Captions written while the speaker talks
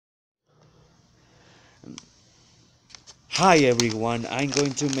Hi everyone, I'm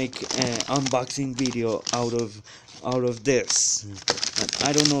going to make an unboxing video out of this.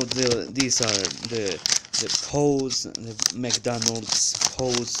 I don't know, these are the pose, the McDonald's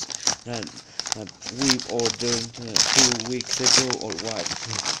pose that we ordered 2 weeks ago or what.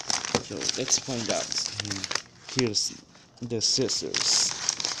 So let's find out. Here's the scissors.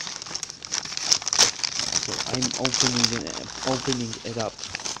 So I'm opening it up.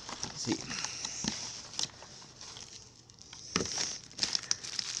 See.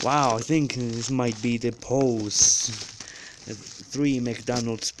 Wow, I think this might be the pose. 3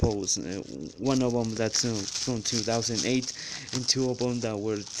 McDonald's pose. One of them that's from 2008, and 2 of them that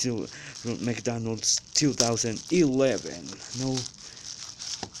were from McDonald's 2011. No.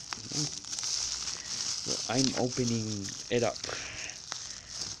 So I'm opening it up.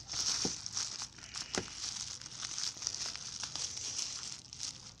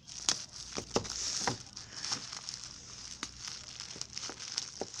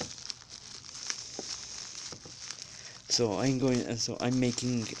 So I'm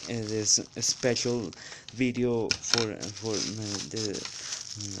making this special video for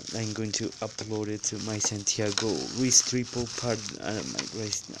I'm going to upload it to my Santiago Restrepo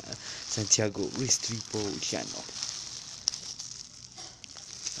Santiago Restrepo channel.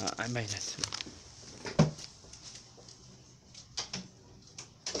 I might have to.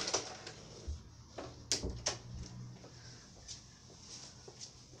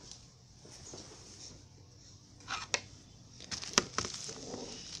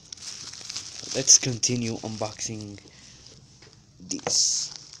 Let's continue unboxing this.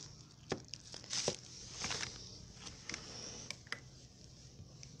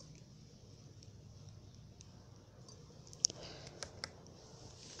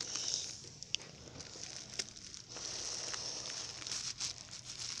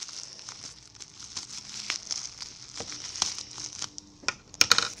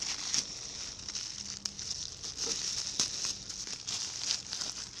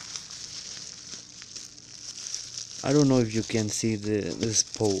 I don't know if you can see this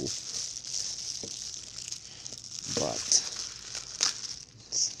pole, but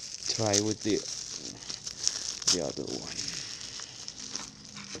let's try with the other one.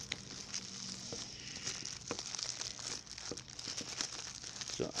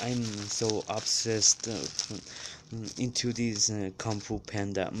 So I'm so obsessed into these Kung Fu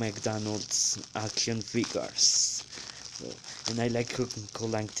Panda McDonald's action figures, and I like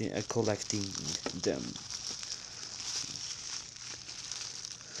collecting them.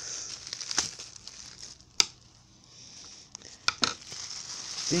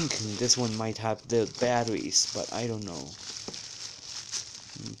 I think this one might have the batteries, but I don't know.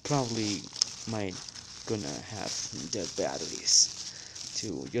 Probably might gonna have the batteries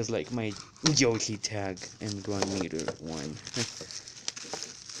too, just like my Yoshi tag and ground meter one.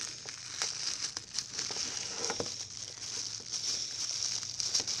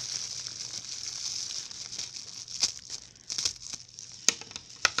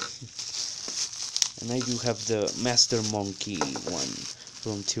 And I do have the Master Monkey one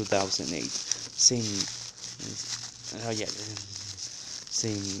from 2008, same yeah,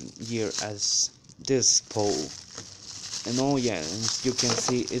 same year as this pole. And oh yeah, and you can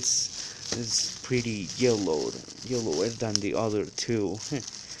see it's pretty yellower than the other two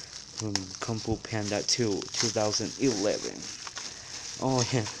from Kung Fu Panda 2 2011.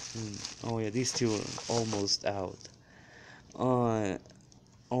 Oh yeah, these two are almost out. Oh,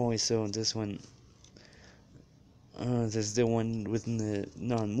 so this one. This is the one with the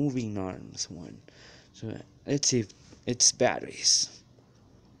non-moving arms one. So let's see if it's batteries.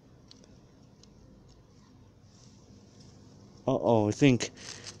 Uh-oh, I think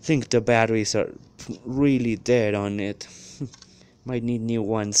the batteries are really dead on it. Might need new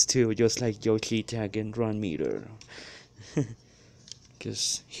ones too, just like Yoshi tag and run meter.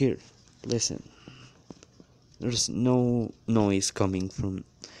 Cause here, listen. There's no noise coming from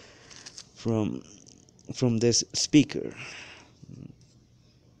this speaker.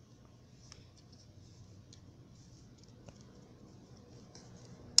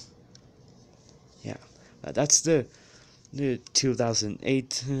 Yeah, that's the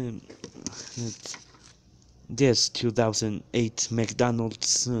 2008 this 2008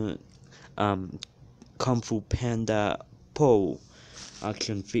 McDonald's Kung Fu Panda Po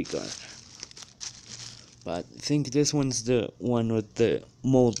action figure. But I think this one's the one with the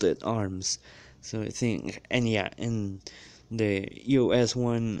molded arms. So I think, and yeah, and the US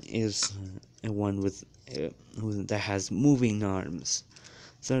one is a one with that has moving arms.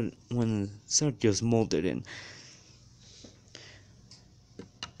 So when just molded in.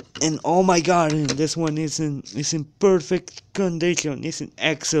 And oh my god, this one is in perfect condition. It's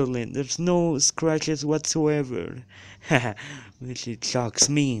excellent. There's no scratches whatsoever. Which it shocks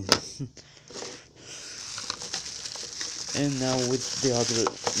me. And now with the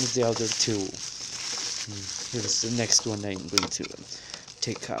other two. Here's the next one I'm going to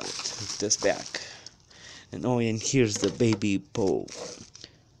take out of this bag. And oh, and here's the baby bowl.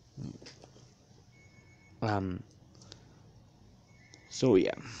 So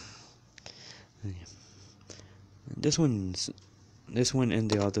yeah. This one and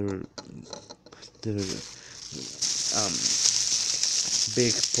the other, the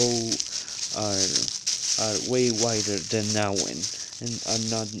big pole are way wider than that one, and are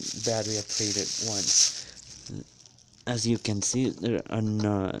not battery operated ones. As you can see, there are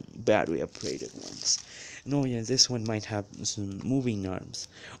not battery operated ones. No, yeah, this one might have some moving arms.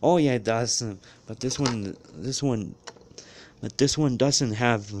 Oh yeah, it does. But this one doesn't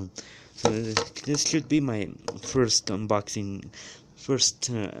have. So this should be my first unboxing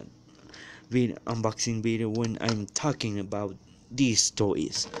video when I'm talking about these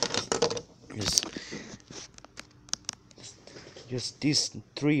toys. Just these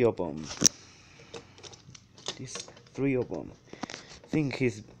three of them. I think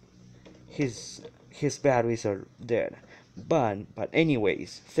his batteries are dead. But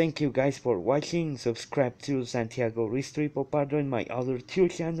anyways, thank you guys for watching. Subscribe to Santiago Restrepo Pardo and my other two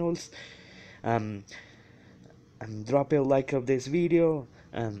channels. Drop a like of this video.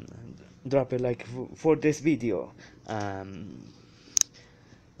 Drop a like for this video. And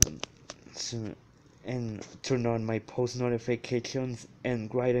turn on my post notifications and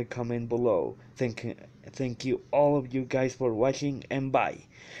write a comment below. Thank you all of you guys for watching, and bye.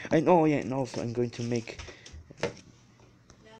 And oh yeah, and also I'm going to make